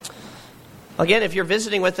Again, if you're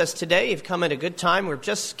visiting with us today, you've come at a good time. We're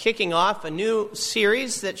just kicking off a new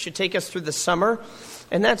series that should take us through the summer.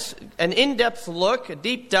 And that's an in-depth look, a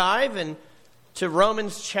deep dive into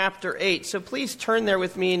Romans chapter 8. So please turn there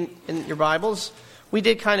with me in your Bibles. We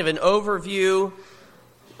did kind of an overview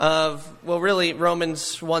of, really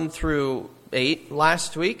Romans 1 through 8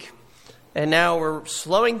 last week. And now we're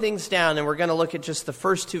slowing things down and we're going to look at just the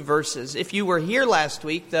first two verses. If you were here last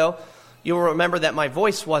week, though, you'll remember that my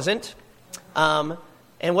voice wasn't.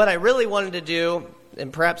 And what I really wanted to do,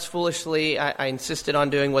 and perhaps foolishly I insisted on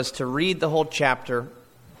doing, was to read the whole chapter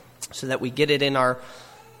so that we get it into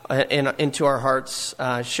our hearts.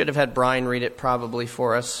 Should have had Brian read it probably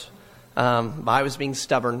for us, but I was being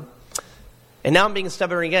stubborn. And now I'm being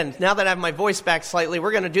stubborn again. Now that I have my voice back slightly,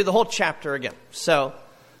 we're going to do the whole chapter again. So,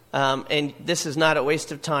 and this is not a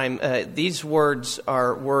waste of time. These words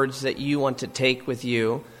are words that you want to take with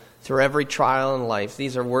you through every trial in life.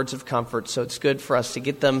 These are words of comfort, so it's good for us to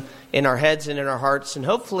get them in our heads and in our hearts, and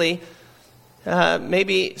hopefully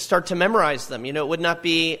maybe start to memorize them. You know, it would not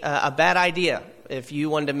be a bad idea if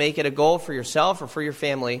you wanted to make it a goal for yourself or for your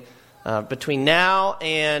family between now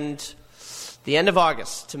and the end of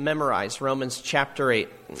August to memorize Romans chapter 8.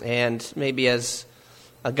 And maybe as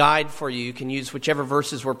a guide for you, you can use whichever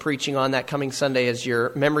verses we're preaching on that coming Sunday as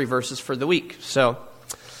your memory verses for the week. So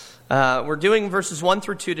we're doing verses 1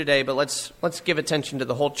 through 2 today, but let's give attention to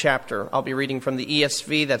the whole chapter. I'll be reading from the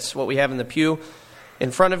ESV. That's what we have in the pew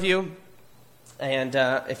in front of you. And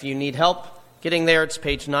if you need help getting there, it's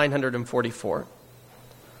page 944.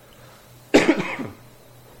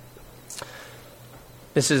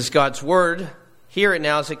 This is God's Word. Hear it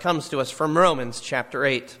now as it comes to us from Romans chapter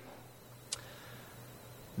 8.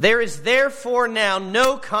 There is therefore now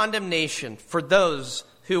no condemnation for those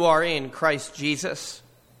who are in Christ Jesus.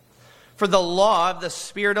 For the law of the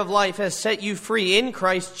Spirit of life has set you free in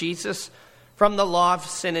Christ Jesus from the law of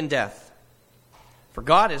sin and death. For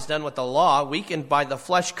God has done what the law, weakened by the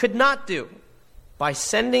flesh, could not do, by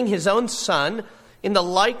sending his own Son in the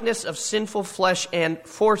likeness of sinful flesh, and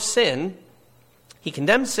for sin, he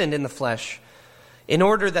condemned sin in the flesh, in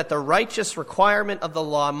order that the righteous requirement of the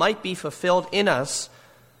law might be fulfilled in us,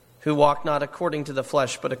 who walk not according to the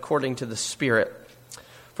flesh, but according to the Spirit.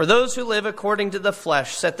 For those who live according to the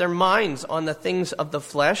flesh set their minds on the things of the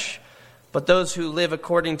flesh, but those who live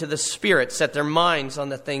according to the Spirit set their minds on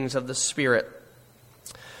the things of the Spirit.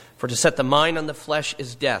 For to set the mind on the flesh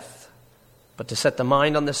is death, but to set the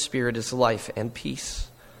mind on the Spirit is life and peace.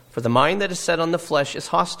 For the mind that is set on the flesh is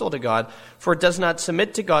hostile to God, for it does not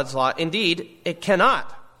submit to God's law. Indeed, it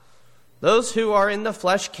cannot. Those who are in the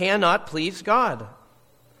flesh cannot please God.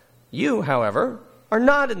 You, however, are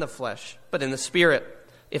not in the flesh, but in the Spirit,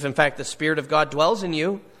 if in fact the Spirit of God dwells in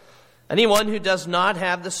you. Anyone who does not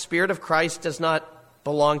have the Spirit of Christ does not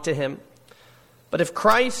belong to him. But if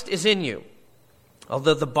Christ is in you,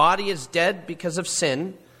 although the body is dead because of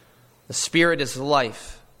sin, the Spirit is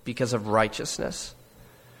life because of righteousness.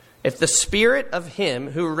 If the Spirit of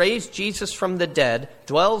him who raised Jesus from the dead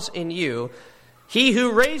dwells in you, he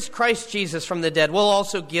who raised Christ Jesus from the dead will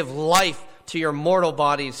also give life to your mortal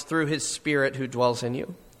bodies through his Spirit who dwells in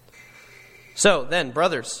you. So then,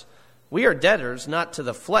 brothers, we are debtors not to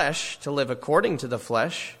the flesh to live according to the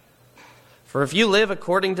flesh. For if you live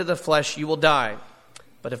according to the flesh, you will die.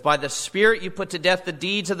 But if by the Spirit you put to death the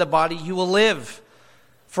deeds of the body, you will live.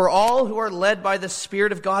 For all who are led by the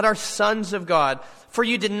Spirit of God are sons of God. For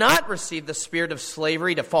you did not receive the spirit of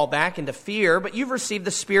slavery to fall back into fear, but you've received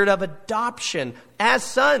the spirit of adoption as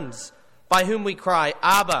sons, by whom we cry,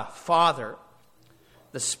 Abba, Father.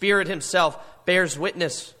 The Spirit himself bears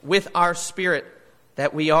witness with our spirit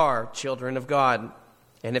that we are children of God.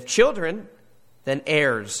 And if children, then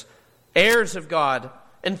heirs, heirs of God,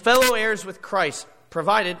 and fellow heirs with Christ,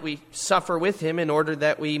 provided we suffer with him in order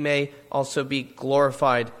that we may also be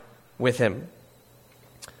glorified with him.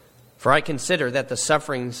 For I consider that the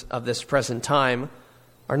sufferings of this present time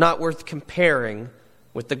are not worth comparing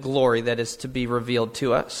with the glory that is to be revealed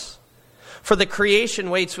to us. For the creation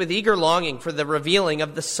waits with eager longing for the revealing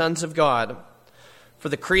of the sons of God. For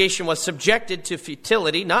the creation was subjected to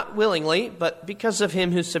futility, not willingly, but because of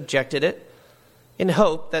him who subjected it, in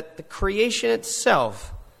hope that the creation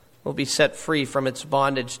itself will be set free from its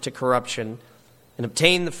bondage to corruption and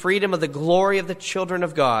obtain the freedom of the glory of the children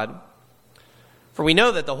of God. For we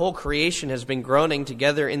know that the whole creation has been groaning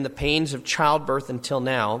together in the pains of childbirth until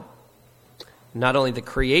now. Not only the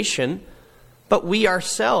creation, but we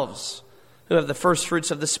ourselves, who have the first fruits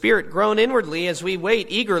of the Spirit, groan inwardly as we wait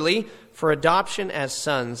eagerly for adoption as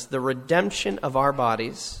sons, the redemption of our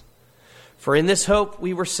bodies. For in this hope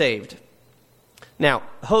we were saved. Now,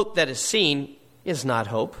 hope that is seen is not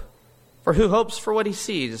hope. For who hopes for what he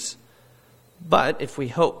sees? But if we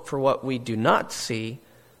hope for what we do not see,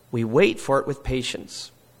 we wait for it with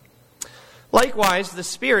patience. Likewise, the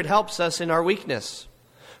Spirit helps us in our weakness.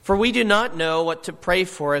 For we do not know what to pray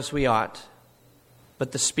for as we ought.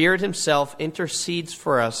 But the Spirit himself intercedes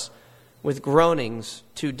for us with groanings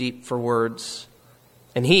too deep for words.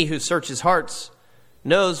 And he who searches hearts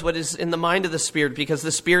knows what is in the mind of the Spirit, because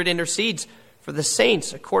the Spirit intercedes for the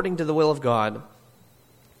saints according to the will of God.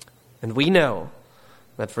 And we know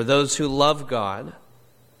that for those who love God,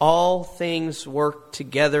 all things work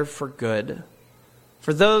together for good,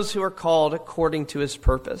 for those who are called according to his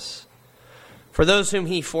purpose. For those whom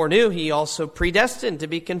he foreknew, he also predestined to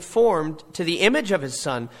be conformed to the image of his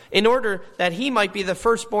Son, in order that he might be the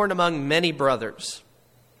firstborn among many brothers.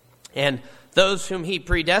 And those whom he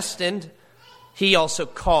predestined, he also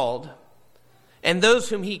called. And those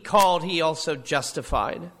whom he called, he also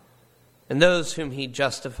justified. And those whom he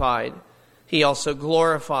justified, he also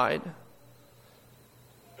glorified.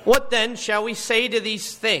 What then shall we say to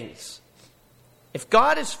these things? If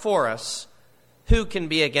God is for us, who can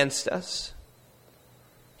be against us?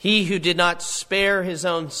 He who did not spare his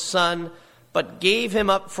own Son, but gave him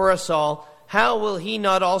up for us all, how will he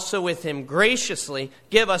not also with him graciously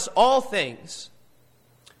give us all things?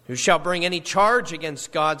 Who shall bring any charge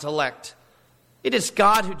against God's elect? It is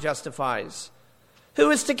God who justifies. Who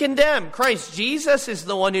is to condemn? Christ Jesus is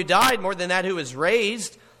the one who died, more than that, who is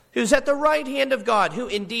raised, who's at the right hand of God, who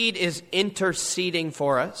indeed is interceding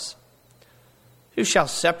for us. Who shall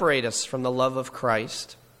separate us from the love of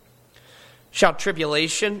Christ? Shall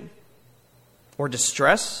tribulation, or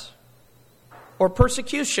distress, or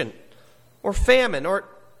persecution, or famine, or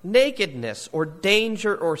nakedness, or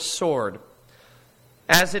danger, or sword?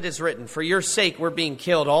 As it is written, for your sake we're being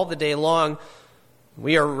killed all the day long.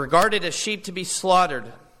 We are regarded as sheep to be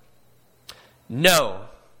slaughtered. No.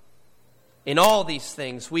 In all these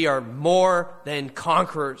things we are more than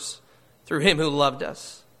conquerors through him who loved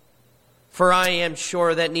us. For I am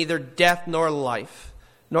sure that neither death nor life,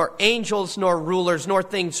 nor angels nor rulers, nor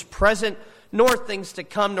things present, nor things to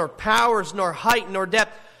come, nor powers, nor height, nor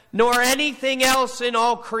depth, nor anything else in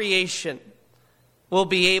all creation will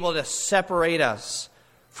be able to separate us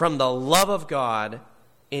from the love of God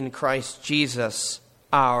in Christ Jesus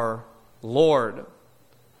our Lord.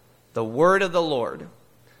 The word of the Lord.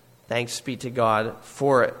 Thanks be to God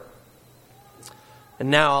for it. And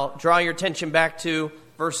now I'll draw your attention back to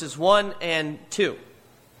verses 1 and 2.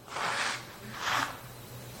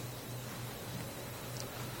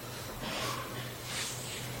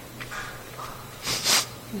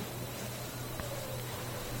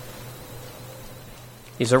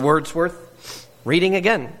 These are words worth reading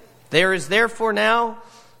again. There is therefore now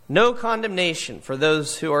no condemnation for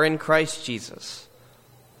those who are in Christ Jesus.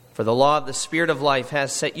 For the law of the Spirit of life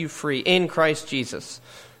has set you free in Christ Jesus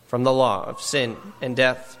from the law of sin and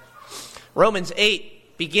death. Romans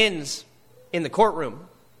 8 begins in the courtroom.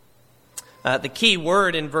 The key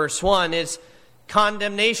word in verse 1 is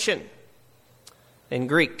condemnation. In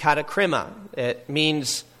Greek, katakrima. It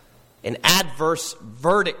means an adverse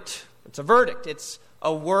verdict. It's a verdict. It's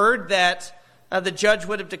a word that the judge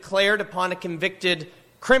would have declared upon a convicted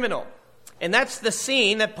criminal. And that's the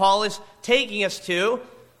scene that Paul is taking us to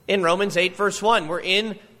in Romans 8, verse 1. We're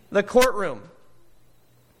in the courtroom.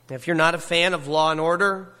 If you're not a fan of Law and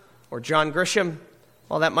Order or John Grisham,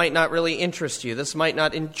 well, that might not really interest you. This might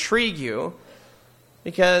not intrigue you,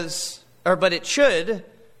 but it should,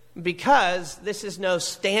 because this is no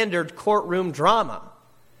standard courtroom drama.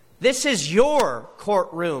 This is your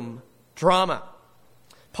courtroom drama.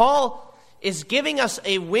 Paul is giving us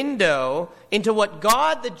a window into what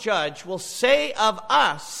God the judge will say of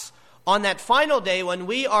us on that final day when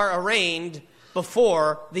we are arraigned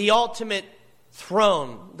before the ultimate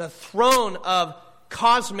throne, the throne of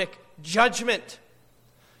cosmic judgment.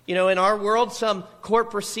 You know, in our world, some court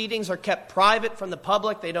proceedings are kept private from the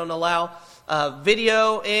public. They don't allow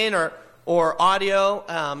video in or audio,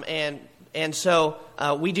 and so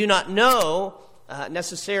we do not know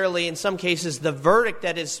necessarily, in some cases, the verdict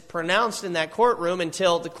that is pronounced in that courtroom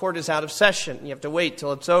until the court is out of session. You have to wait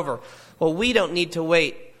till it's over. Well, we don't need to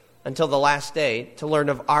wait until the last day to learn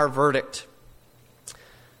of our verdict.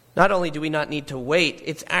 Not only do we not need to wait,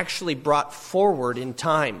 it's actually brought forward in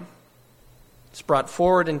time. It's brought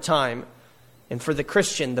forward in time. And for the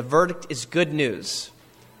Christian, the verdict is good news.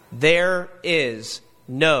 There is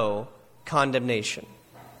no condemnation.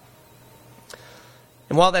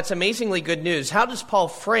 And while that's amazingly good news, how does Paul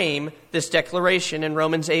frame this declaration in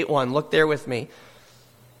Romans 8:1? Look there with me.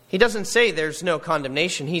 He doesn't say there's no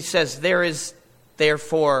condemnation. He says there is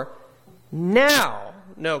therefore now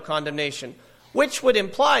no condemnation. which would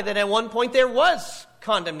imply that at one point there was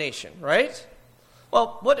condemnation, right?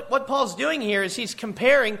 Well, what Paul's doing here is he's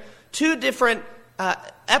comparing two different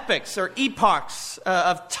epochs or epochs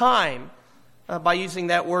of time by using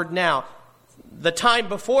that word now. The time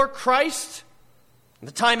before Christ,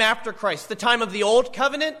 the time after Christ, the time of the Old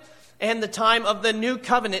Covenant, and the time of the New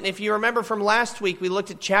Covenant. If you remember from last week, we looked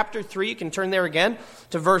at chapter 3. You can turn there again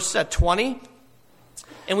to verse 20.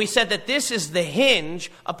 And we said that this is the hinge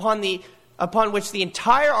upon which the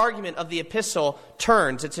entire argument of the epistle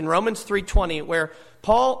turns. It's in Romans 3:20 where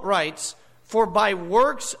Paul writes, "For by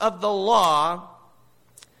works of the law,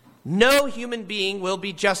 no human being will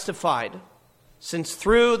be justified, since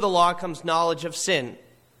through the law comes knowledge of sin."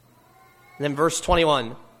 And then verse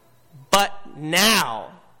 21, "But now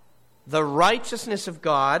the righteousness of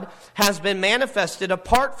God has been manifested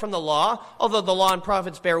apart from the law, although the law and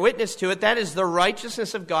prophets bear witness to it. That is the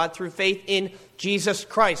righteousness of God through faith in Jesus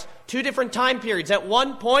Christ." Two different time periods. At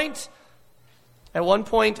one point,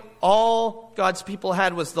 all God's people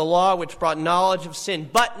had was the law, which brought knowledge of sin.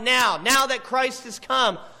 But now that Christ has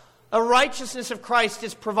come, a righteousness of Christ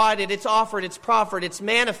is provided, it's offered, it's proffered, it's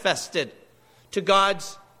manifested to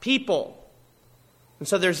God's people. And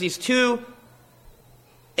so there's these two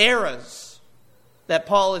eras that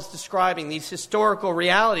Paul is describing, these historical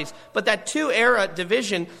realities. But that two-era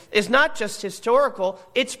division is not just historical,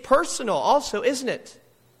 it's personal also, isn't it?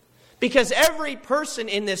 Because every person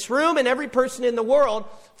in this room and every person in the world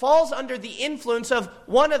falls under the influence of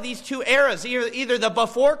one of these two eras, either the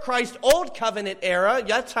before Christ Old Covenant era,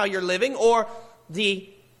 that's how you're living, or the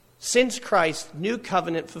since Christ New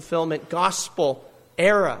Covenant fulfillment gospel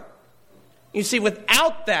era. You see,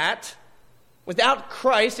 without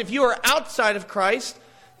Christ, if you are outside of Christ,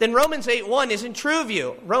 then Romans 8:1 isn't true of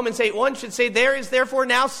you. Romans 8:1 should say, "There is therefore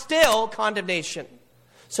now still condemnation."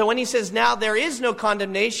 So when he says now there is no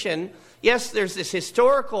condemnation, yes, there's this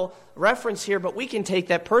historical reference here, but we can take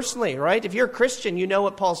that personally, right? If you're a Christian, you know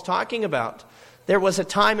what Paul's talking about. There was a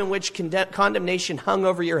time in which condemnation hung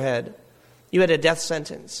over your head. You had a death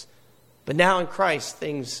sentence. But now in Christ,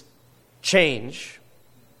 things change.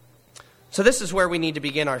 So this is where we need to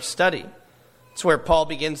begin our study. It's where Paul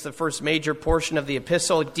begins the first major portion of the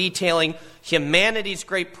epistle, detailing humanity's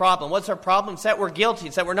great problem. What's our problem? It's that we're guilty.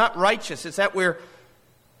 It's that we're not righteous. It's that we're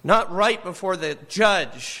not right before the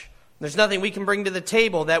judge. There's nothing we can bring to the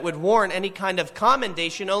table that would warrant any kind of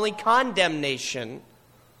commendation, only condemnation.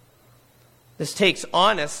 This takes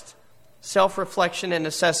honest self-reflection and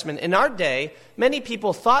assessment. In our day, many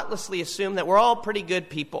people thoughtlessly assume that we're all pretty good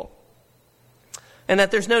people and that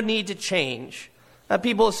there's no need to change.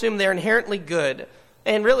 People assume they're inherently good.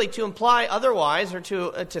 And really, to imply otherwise or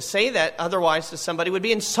to say that otherwise to somebody would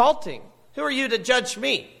be insulting. "Who are you to judge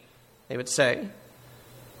me?" they would say.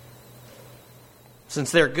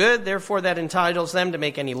 Since they're good, therefore that entitles them to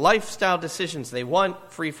make any lifestyle decisions they want,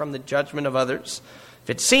 free from the judgment of others. If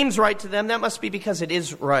it seems right to them, that must be because it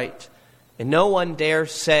is right. And no one dare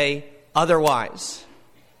say otherwise.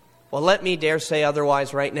 Well, let me dare say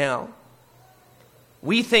otherwise right now.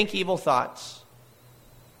 We think evil thoughts.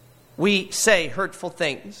 We say hurtful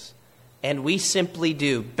things. And we simply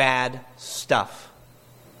do bad stuff.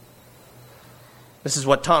 This is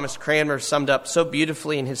what Thomas Cranmer summed up so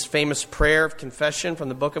beautifully in his famous prayer of confession from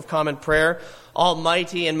the Book of Common Prayer.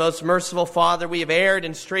 "Almighty and most merciful Father, we have erred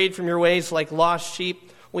and strayed from your ways like lost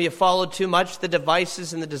sheep. We have followed too much the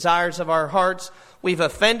devices and the desires of our hearts. We've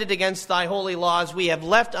offended against thy holy laws. We have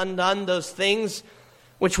left undone those things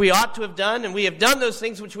which we ought to have done, and we have done those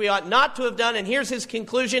things which we ought not to have done." And here's his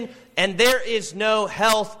conclusion, "and there is no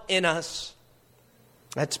health in us."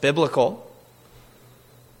 That's biblical.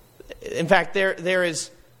 In fact, there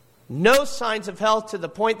is no signs of health to the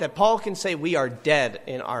point that Paul can say we are dead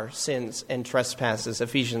in our sins and trespasses,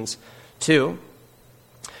 Ephesians 2.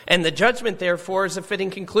 And the judgment, therefore, is a fitting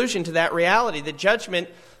conclusion to that reality. The judgment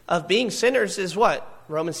of being sinners is what?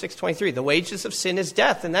 Romans 6:23. The wages of sin is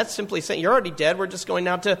death. And that's simply saying you're already dead. We're just going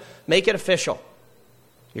now to make it official.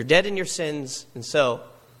 You're dead in your sins. And so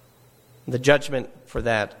the judgment for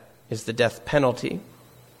that is the death penalty.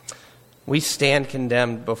 We stand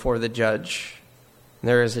condemned before the judge.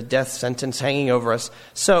 There is a death sentence hanging over us.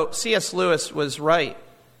 So C.S. Lewis was right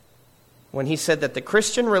when he said that the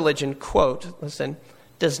Christian religion, quote, listen,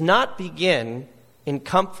 does not begin in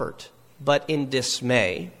comfort, but in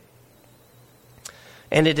dismay.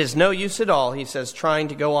 And it is no use at all, he says, trying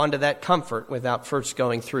to go on to that comfort without first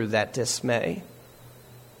going through that dismay.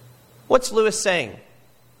 What's Lewis saying?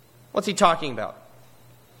 What's he talking about?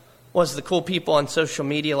 Well, as the cool people on social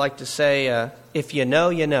media like to say, if you know,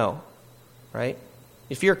 you know, right?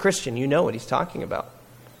 If you're a Christian, you know what he's talking about.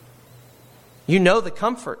 You know the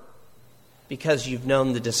comfort because you've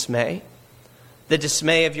known the dismay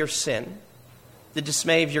of your sin, the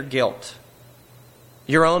dismay of your guilt,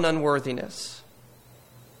 your own unworthiness.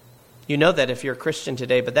 You know that if you're a Christian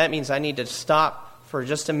today, but that means I need to stop for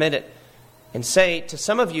just a minute and say to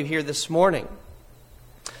some of you here this morning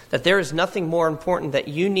that there is nothing more important that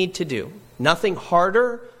you need to do, nothing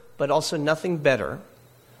harder, but also nothing better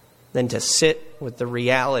than to sit with the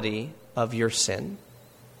reality of your sin.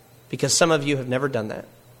 Because some of you have never done that.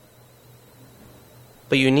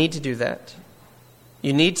 But you need to do that.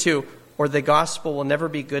 You need to, or the gospel will never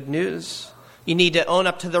be good news. You need to own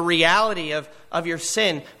up to the reality of your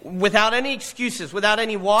sin without any excuses, without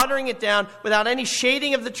any watering it down, without any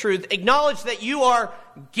shading of the truth. Acknowledge that you are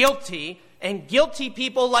guilty, and guilty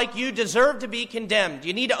people like you deserve to be condemned.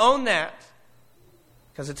 You need to own that.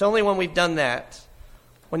 Because it's only when we've done that,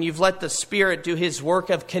 when you've let the Spirit do His work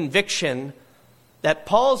of conviction, that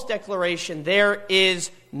Paul's declaration, there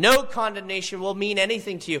is no condemnation, will mean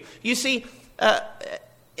anything to you. You see,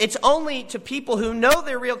 it's only to people who know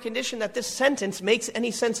their real condition that this sentence makes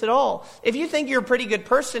any sense at all. If you think you're a pretty good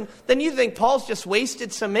person, then you think Paul's just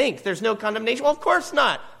wasted some ink. There's no condemnation. Well, of course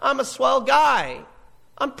not. I'm a swell guy.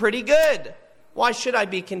 I'm pretty good. Why should I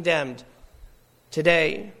be condemned?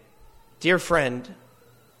 Today, dear friend,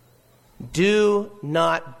 do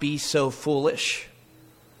not be so foolish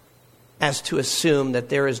as to assume that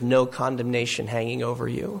there is no condemnation hanging over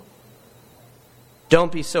you.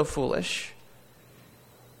 Don't be so foolish.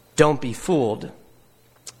 Don't be fooled.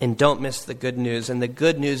 And don't miss the good news. And the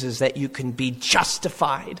good news is that you can be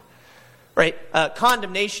justified. Right?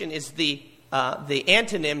 Condemnation is the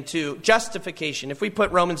antonym to justification. If we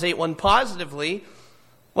put Romans 8:1 positively,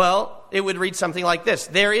 well, it would read something like this.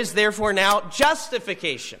 There is therefore now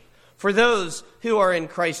justification for those who are in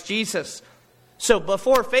Christ Jesus. So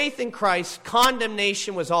before faith in Christ,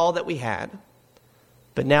 condemnation was all that we had.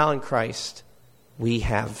 But now in Christ, we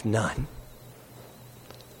have none.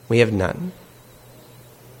 We have none.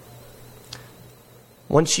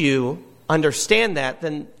 Once you understand that,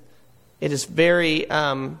 then it is very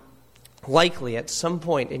likely at some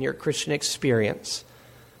point in your Christian experience,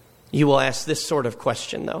 you will ask this sort of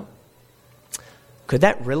question, though. Could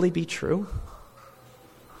that really be true?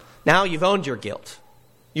 Now you've owned your guilt,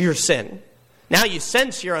 your sin. Now you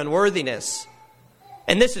sense your unworthiness.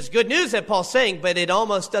 And this is good news that Paul's saying, but it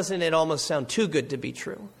almost sound too good to be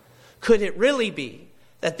true. Could it really be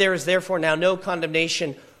that there is therefore now no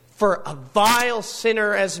condemnation for a vile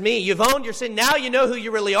sinner as me? You've owned your sin. Now you know who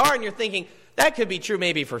you really are, and you're thinking, that could be true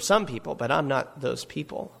maybe for some people, but I'm not those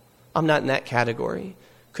people. I'm not in that category.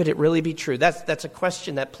 Could it really be true? That's a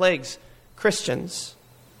question that plagues Christians.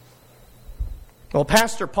 Well,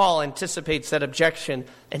 Pastor Paul anticipates that objection,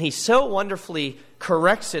 and he so wonderfully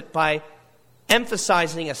corrects it by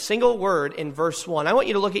emphasizing a single word in verse 1. I want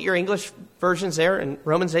you to look at your English versions there in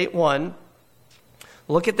Romans 8:1.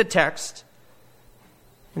 Look at the text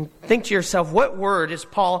and think to yourself, what word is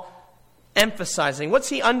Paul emphasizing? What's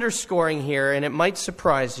he underscoring here? And it might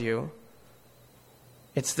surprise you.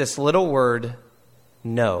 It's this little word,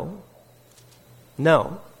 no.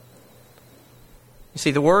 No. You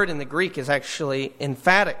see, the word in the Greek is actually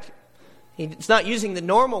emphatic. It's not using the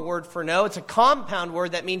normal word for no. It's a compound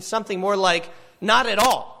word that means something more like not at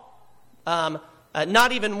all.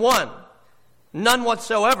 Not even one. None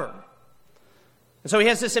whatsoever. And so he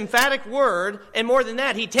has this emphatic word, and more than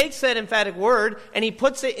that, he takes that emphatic word and he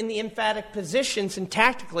puts it in the emphatic position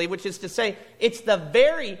syntactically, which is to say, it's the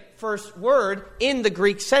very first word in the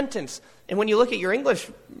Greek sentence. And when you look at your English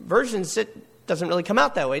versions, it doesn't really come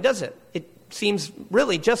out that way, does it? It seems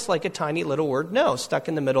really just like a tiny little word no stuck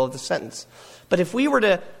in the middle of the sentence. But if we were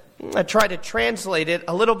to try to translate it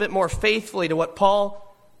a little bit more faithfully to what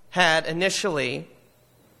Paul had initially,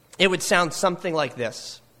 it would sound something like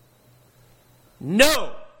this.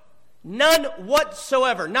 No, none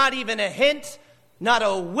whatsoever, not even a hint, not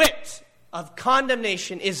a whit of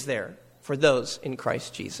condemnation is there for those in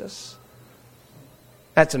Christ Jesus.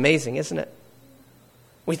 That's amazing, isn't it?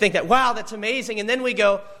 We think that, wow, that's amazing, and then we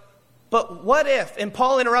go, but what if? And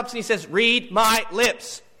Paul interrupts and he says, read my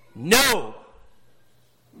lips. No.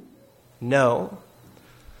 No.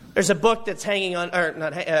 There's a book that's hanging on, or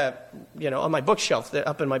not, on my bookshelf,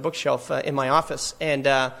 up in my bookshelf in my office,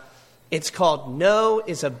 and it's called "No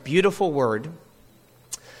is a Beautiful Word,"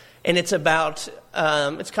 and it's about,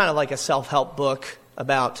 it's kind of like a self-help book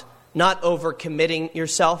about not overcommitting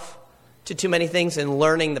yourself to too many things and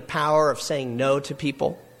learning the power of saying no to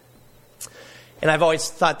people. And I've always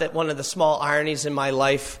thought that one of the small ironies in my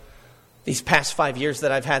life these past 5 years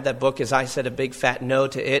that I've had that book is I said a big fat no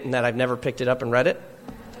to it and that I've never picked it up and read it.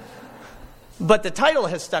 But the title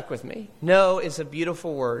has stuck with me. No is a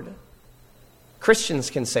beautiful word. Christians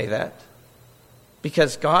can say that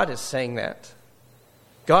because God is saying that.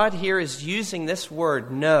 God here is using this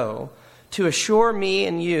word, no, to assure me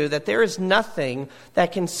and you that there is nothing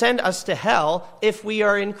that can send us to hell if we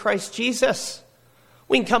are in Christ Jesus.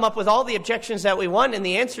 We can come up with all the objections that we want, and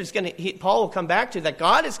the answer is Paul will come back to, that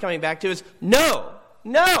God is coming back to, is no,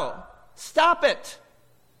 stop it.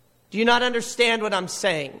 Do you not understand what I'm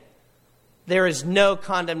saying? There is no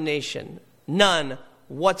condemnation, none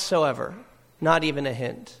whatsoever, not even a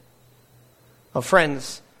hint. Oh,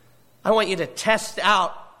 friends, I want you to test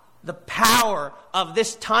out the power of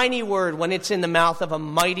this tiny word when it's in the mouth of a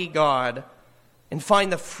mighty God and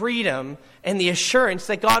find the freedom and the assurance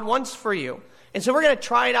that God wants for you. And so we're going to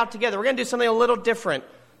try it out together. We're going to do something a little different.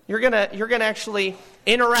 You're going to actually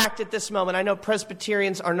interact at this moment. I know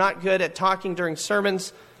Presbyterians are not good at talking during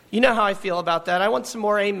sermons. You know how I feel about that. I want some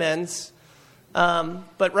more amens.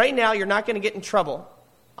 But right now, you're not going to get in trouble.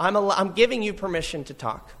 I'm giving you permission to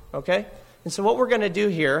talk, okay? And so what we're going to do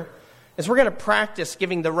here is we're going to practice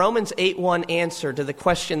giving the Romans 8:1 answer to the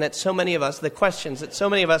questions that so many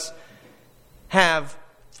of us have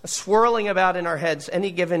swirling about in our heads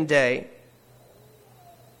any given day.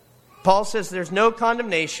 Paul says there's no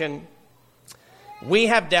condemnation. We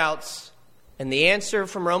have doubts. And the answer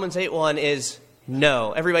from Romans 8:1 is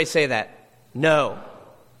no. Everybody say that. No.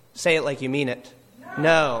 Say it like you mean it.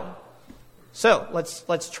 No. So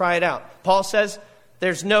let's try it out. Paul says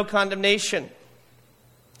there's no condemnation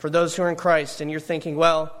for those who are in Christ. And you're thinking,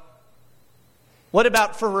 well, what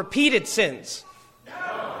about for repeated sins? No.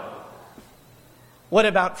 What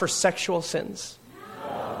about for sexual sins?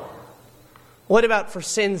 No. What about for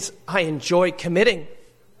sins I enjoy committing?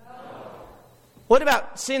 No. What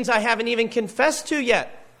about sins I haven't even confessed to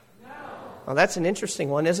yet? No. Well, that's an interesting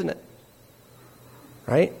one, isn't it?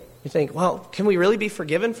 Right? You think, well, can we really be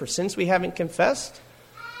forgiven for sins we haven't confessed?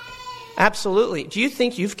 Absolutely. Do you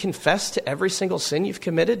think you've confessed to every single sin you've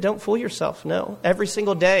committed? Don't fool yourself. No. Every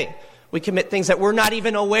single day we commit things that we're not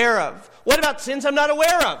even aware of. What about sins I'm not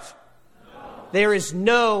aware of? No. There is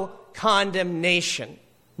no condemnation.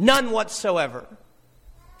 None whatsoever.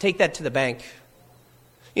 Take that to the bank.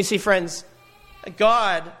 You see, friends,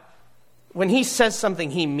 God, when He says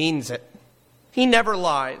something, He means it. He never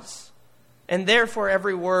lies. And therefore,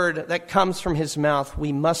 every word that comes from His mouth,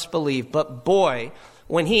 we must believe. But boy,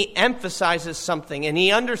 when He emphasizes something and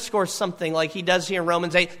He underscores something like He does here in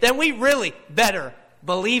Romans 8, then we really better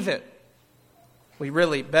believe it. We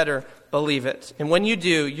really better believe it. And when you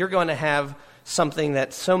do, you're going to have something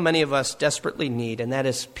that so many of us desperately need, and that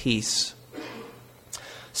is peace.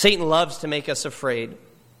 Satan loves to make us afraid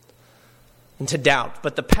and to doubt,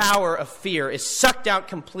 but the power of fear is sucked out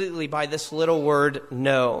completely by this little word,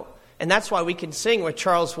 no. And that's why we can sing with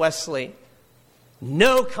Charles Wesley,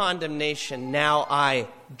 no condemnation now I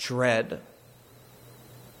dread.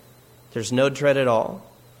 There's no dread at all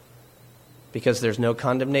because there's no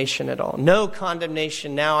condemnation at all. No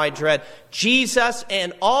condemnation now I dread. Jesus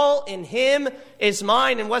and all in Him is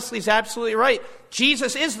mine. And Wesley's absolutely right.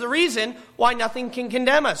 Jesus is the reason why nothing can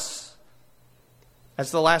condemn us. As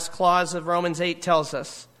the last clause of Romans 8 tells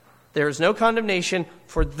us, there is no condemnation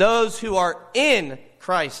for those who are in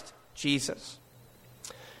Christ Jesus.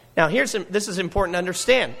 Now, this is important to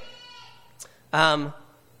understand.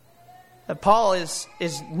 Paul is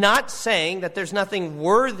not saying that there's nothing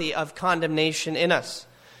worthy of condemnation in us.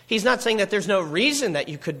 He's not saying that there's no reason that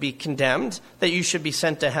you could be condemned, that you should be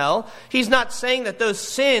sent to hell. He's not saying that those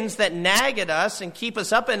sins that nag at us and keep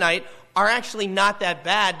us up at night are actually not that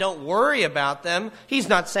bad. Don't worry about them. He's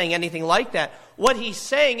not saying anything like that. What he's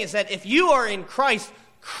saying is that if you are in Christ,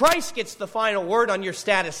 Christ gets the final word on your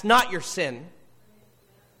status, not your sin.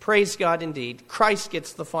 Praise God indeed. Christ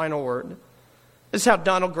gets the final word. This is how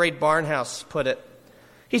Donald Gray Barnhouse put it.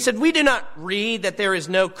 He said, we do not read that there is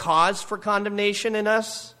no cause for condemnation in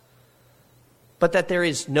us, but that there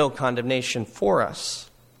is no condemnation for us.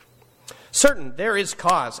 Certain, there is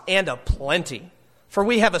cause, and a plenty. For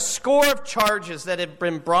we have a score of charges that have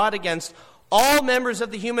been brought against all members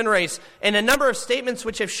of the human race, and a number of statements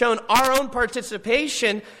which have shown our own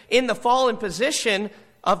participation in the fallen position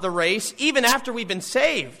of the race, even after we've been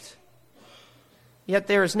saved. Yet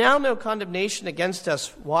there is now no condemnation against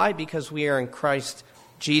us. Why? Because we are in Christ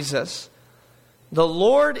Jesus. The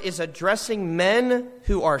Lord is addressing men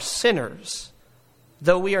who are sinners,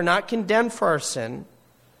 though we are not condemned for our sin,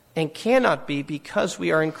 and cannot be because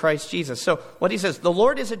we are in Christ Jesus. So what he says, the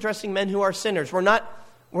Lord is addressing men who are sinners. We're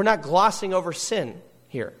not glossing over sin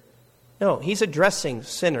here. No, He's addressing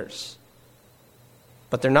sinners.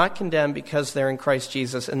 But they're not condemned because they're in Christ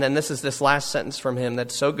Jesus. And then this last sentence from him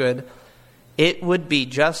that's so good. It would be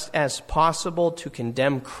just as possible to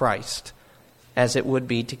condemn Christ as it would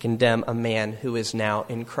be to condemn a man who is now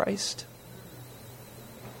in Christ.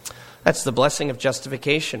 That's the blessing of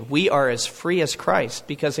justification. We are as free as Christ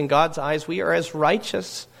because in God's eyes we are as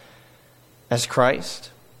righteous as Christ.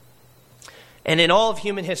 And in all of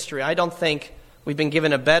human history, I don't think we've been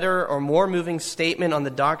given a better or more moving statement on the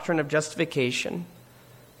doctrine of justification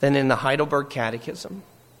than in the Heidelberg Catechism.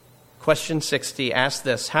 Question 60 asks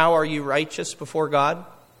this: how are you righteous before God?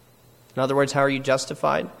 In other words, how are you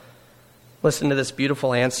justified? Listen to this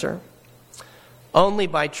beautiful answer. Only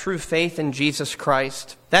by true faith in Jesus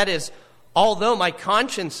Christ. That is, although my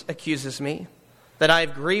conscience accuses me that I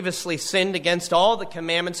have grievously sinned against all the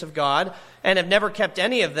commandments of God and have never kept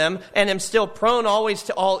any of them and am still prone always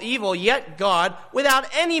to all evil, yet God, without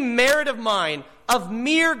any merit of mine, of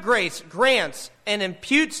mere grace, grants and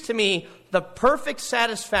imputes to me the perfect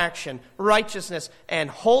satisfaction, righteousness, and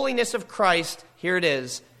holiness of Christ, here it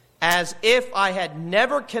is, as if I had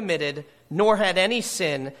never committed nor had any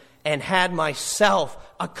sin, and had myself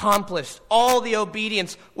accomplished all the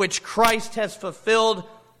obedience which Christ has fulfilled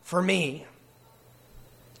for me.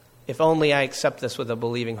 If only I accept this with a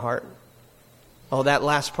believing heart. Oh, that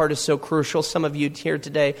last part is so crucial. Some of you here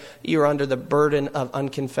today, you are under the burden of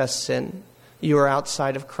unconfessed sin. You are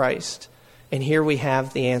outside of Christ. And here we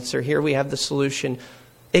have the answer. Here we have the solution.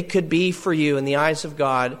 It could be for you in the eyes of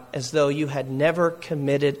God as though you had never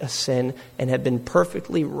committed a sin and had been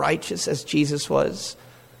perfectly righteous as Jesus was.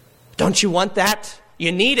 Don't you want that?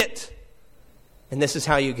 You need it. And this is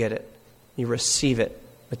how you get it. You receive it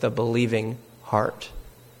with a believing heart.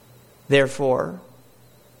 Therefore,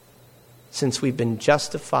 since we've been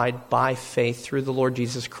justified by faith through the Lord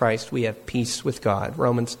Jesus Christ, we have peace with God.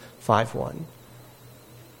 Romans 5:1.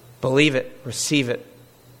 Believe it, receive it,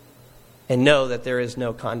 and know that there is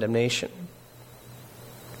no condemnation.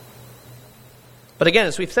 But again,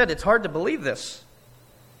 as we've said, it's hard to believe this.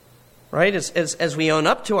 Right? As we own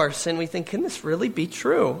up to our sin, we think, can this really be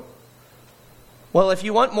true? Well, if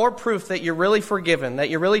you want more proof that you're really forgiven, that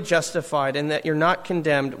you're really justified, and that you're not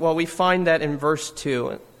condemned, well, we find that in verse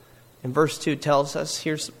 2. And verse 2 tells us,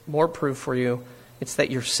 here's more proof for you. It's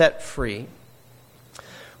that you're set free.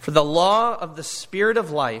 For the law of the Spirit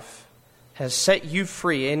of life has set you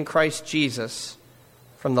free in Christ Jesus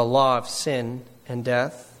from the law of sin and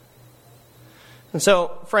death. And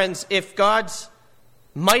so, friends, if God's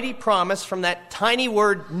mighty promise from that tiny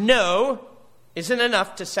word no isn't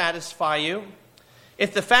enough to satisfy you,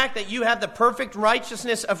 if the fact that you have the perfect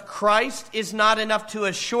righteousness of Christ is not enough to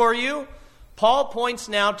assure you, Paul points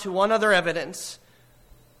now to one other evidence.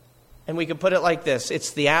 And we could put it like this: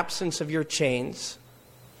 it's the absence of your chains.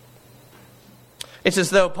 It's as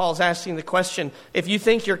though Paul's asking the question, if you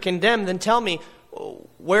think you're condemned, then tell me,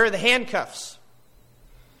 where are the handcuffs?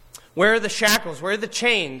 Where are the shackles? Where are the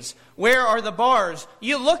chains? Where are the bars?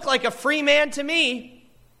 You look like a free man to me.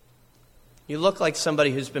 You look like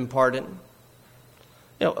somebody who's been pardoned.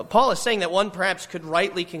 You know, Paul is saying that one perhaps could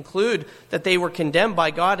rightly conclude that they were condemned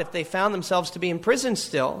by God if they found themselves to be in prison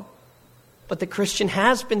still. But the Christian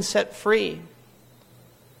has been set free.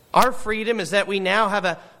 Our freedom is that we now have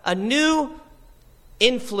a new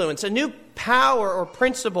influence, a new power or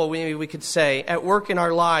principle, we could say, at work in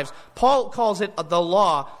our lives. Paul calls it the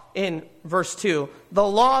law in verse 2. The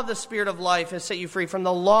law of the Spirit of life has set you free from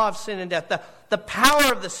the law of sin and death. The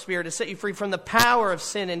power of the Spirit has set you free from the power of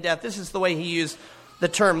sin and death. This is the way he used the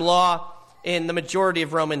term law in the majority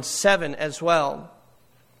of Romans 7 as well.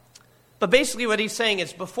 But basically what he's saying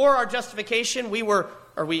is, before our justification, we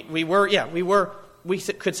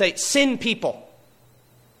could say sin people.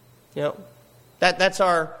 You know, that's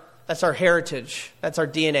our heritage. That's our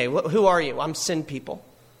DNA. Who are you? I'm sin people.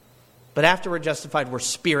 But after we're justified, we're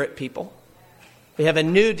spirit people. We have a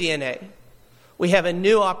new DNA. We have a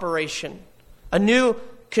new operation, a new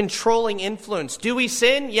controlling influence. Do we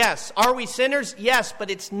sin? Yes. Are we sinners? Yes,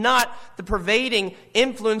 but it's not the pervading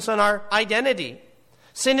influence on our identity.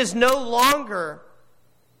 Sin is no longer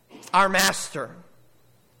our master.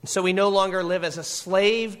 And so we no longer live as a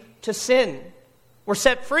slave to sin. We're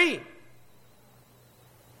set free.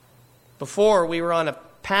 Before, we were on a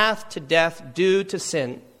path to death due to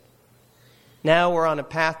sin. Now we're on a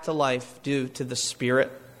path to life due to the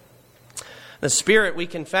Spirit. The Spirit, we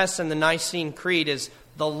confess in the Nicene Creed, is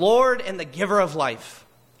the Lord and the giver of life.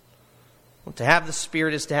 Well, to have the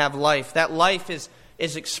Spirit is to have life. That life is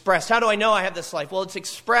expressed. How do I know I have this life? Well, it's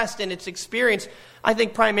expressed and it's experienced, I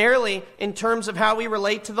think, primarily in terms of how we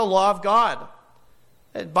relate to the law of God.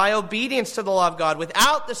 By obedience to the law of God.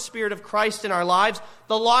 Without the Spirit of Christ in our lives,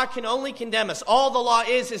 the law can only condemn us. All the law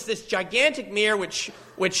is this gigantic mirror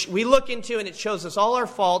which we look into, and it shows us all our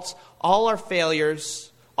faults, all our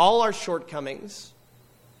failures, all our shortcomings.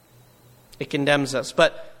 It condemns us.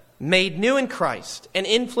 But made new in Christ and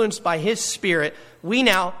influenced by His Spirit, we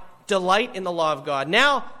now delight in the law of God.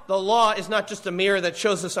 Now, the law is not just a mirror that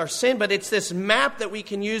shows us our sin, but it's this map that we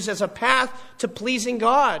can use as a path to pleasing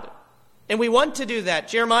God. And we want to do that.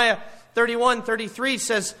 Jeremiah 31:33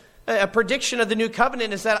 says, a prediction of the new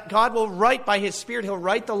covenant is that God will write by His Spirit, He'll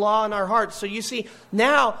write the law in our hearts. So you see,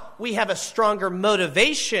 now we have a stronger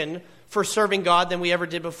motivation for serving God than we ever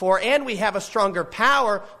did before, and we have a stronger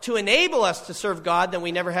power to enable us to serve God than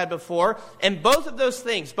we never had before. And both of those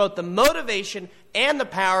things, both the motivation and the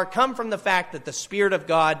power, come from the fact that the Spirit of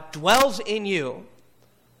God dwells in you.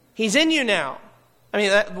 He's in you now. I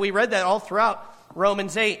mean, we read that all throughout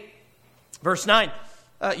Romans 8, verse 9.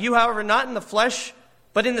 You, however, not in the flesh,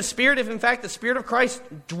 but in the Spirit, if in fact the Spirit of Christ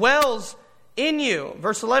dwells in you.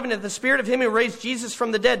 Verse 11, if the Spirit of Him who raised Jesus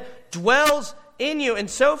from the dead dwells in you, and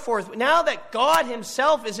so forth. Now that God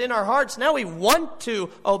Himself is in our hearts, now we want to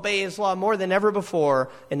obey His law more than ever before.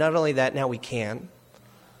 And not only that, now we can.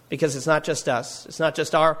 Because it's not just us. It's not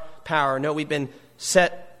just our power. No, we've been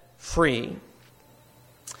set free.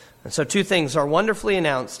 And so two things are wonderfully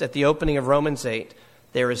announced at the opening of Romans 8.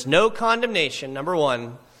 There is no condemnation, number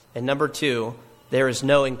one. And number two, there is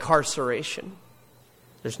no incarceration.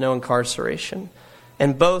 There's no incarceration.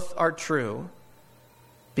 And both are true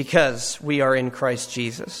because we are in Christ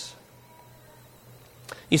Jesus.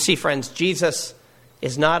 You see, friends, Jesus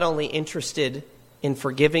is not only interested in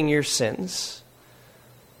forgiving your sins,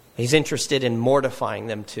 He's interested in mortifying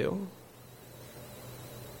them too.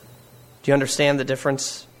 Do you understand the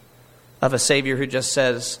difference of a Savior who just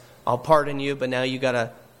says, I'll pardon you, but now you got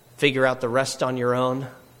to figure out the rest on your own?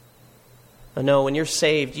 No, when you're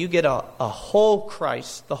saved, you get a whole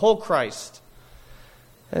Christ, the whole Christ.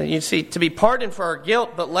 You see, to be pardoned for our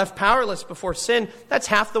guilt but left powerless before sin, that's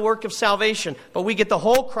half the work of salvation. But we get the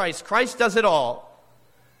whole Christ. Christ does it all.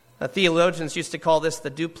 Theologians used to call this the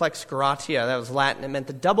duplex gratia. That was Latin. It meant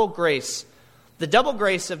the double grace. The double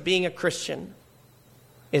grace of being a Christian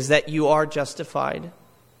is that you are justified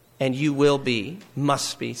and you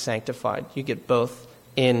must be sanctified. You get both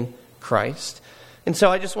in Christ. And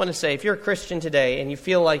so I just want to say, if you're a Christian today and you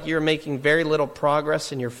feel like you're making very little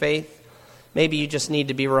progress in your faith, maybe you just need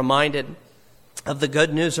to be reminded of the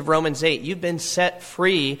good news of Romans 8. You've been set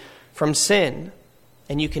free from sin,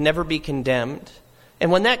 and you can never be condemned.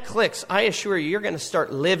 And when that clicks, I assure you, you're going to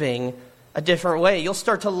start living a different way. You'll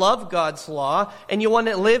start to love God's law, and you want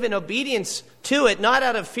to live in obedience to it, not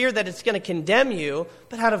out of fear that it's going to condemn you,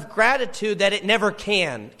 but out of gratitude that it never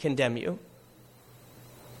can condemn you.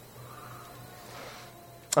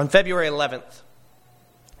 On February 11th,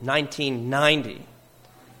 1990,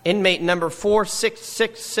 inmate number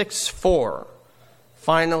 46664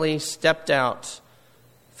 finally stepped out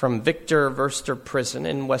from Victor Verster Prison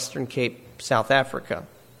in Western Cape, South Africa.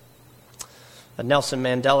 Nelson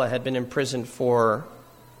Mandela had been imprisoned for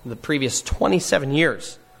the previous 27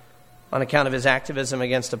 years on account of his activism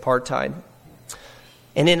against apartheid.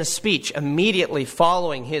 And in a speech immediately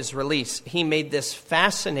following his release, he made this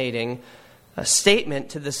fascinating statement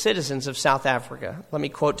to the citizens of South Africa. Let me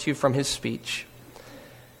quote to you from his speech.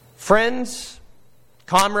 Friends,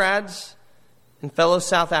 comrades, and fellow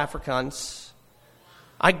South Africans,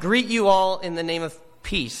 I greet you all in the name of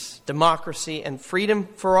peace, democracy, and freedom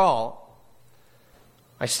for all.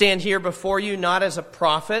 I stand here before you not as a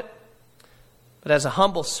prophet, but as a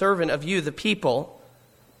humble servant of you, the people,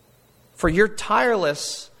 for your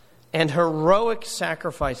tireless and heroic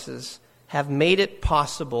sacrifices have made it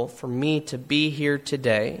possible for me to be here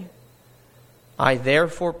today. I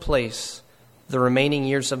therefore place the remaining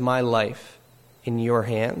years of my life in your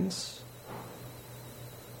hands.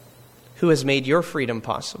 Who has made your freedom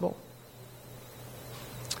possible?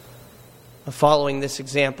 Following this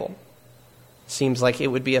example, seems like it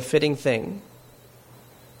would be a fitting thing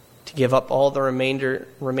to give up all the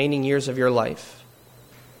remaining years of your life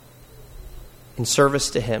in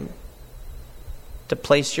service to Him, to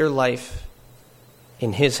place your life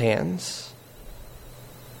in His hands.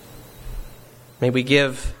 May we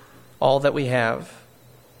give all that we have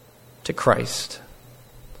to Christ.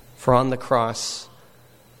 For on the cross,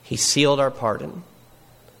 He sealed our pardon,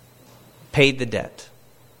 paid the debt,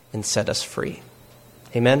 and set us free.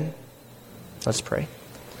 Amen? Let's pray.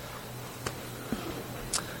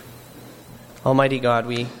 Almighty God,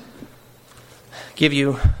 we give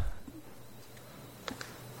you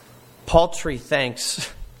paltry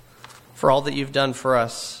thanks for all that you've done for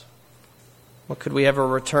us. What could we ever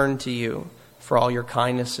return to you for all your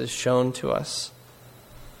kindnesses shown to us?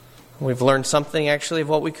 We've learned something actually of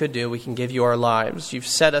what we could do. We can give you our lives. You've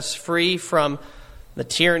set us free from the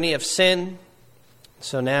tyranny of sin.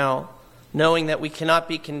 So now knowing that we cannot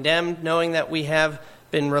be condemned, knowing that we have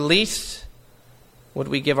been released, would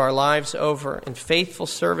we give our lives over in faithful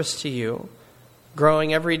service to you,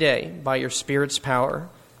 growing every day by your Spirit's power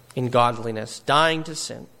in godliness, dying to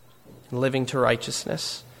sin and living to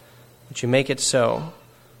righteousness. Would you make it so?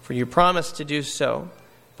 For you promised to do so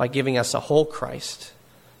by giving us a whole Christ,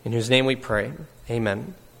 in whose name we pray.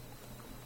 Amen.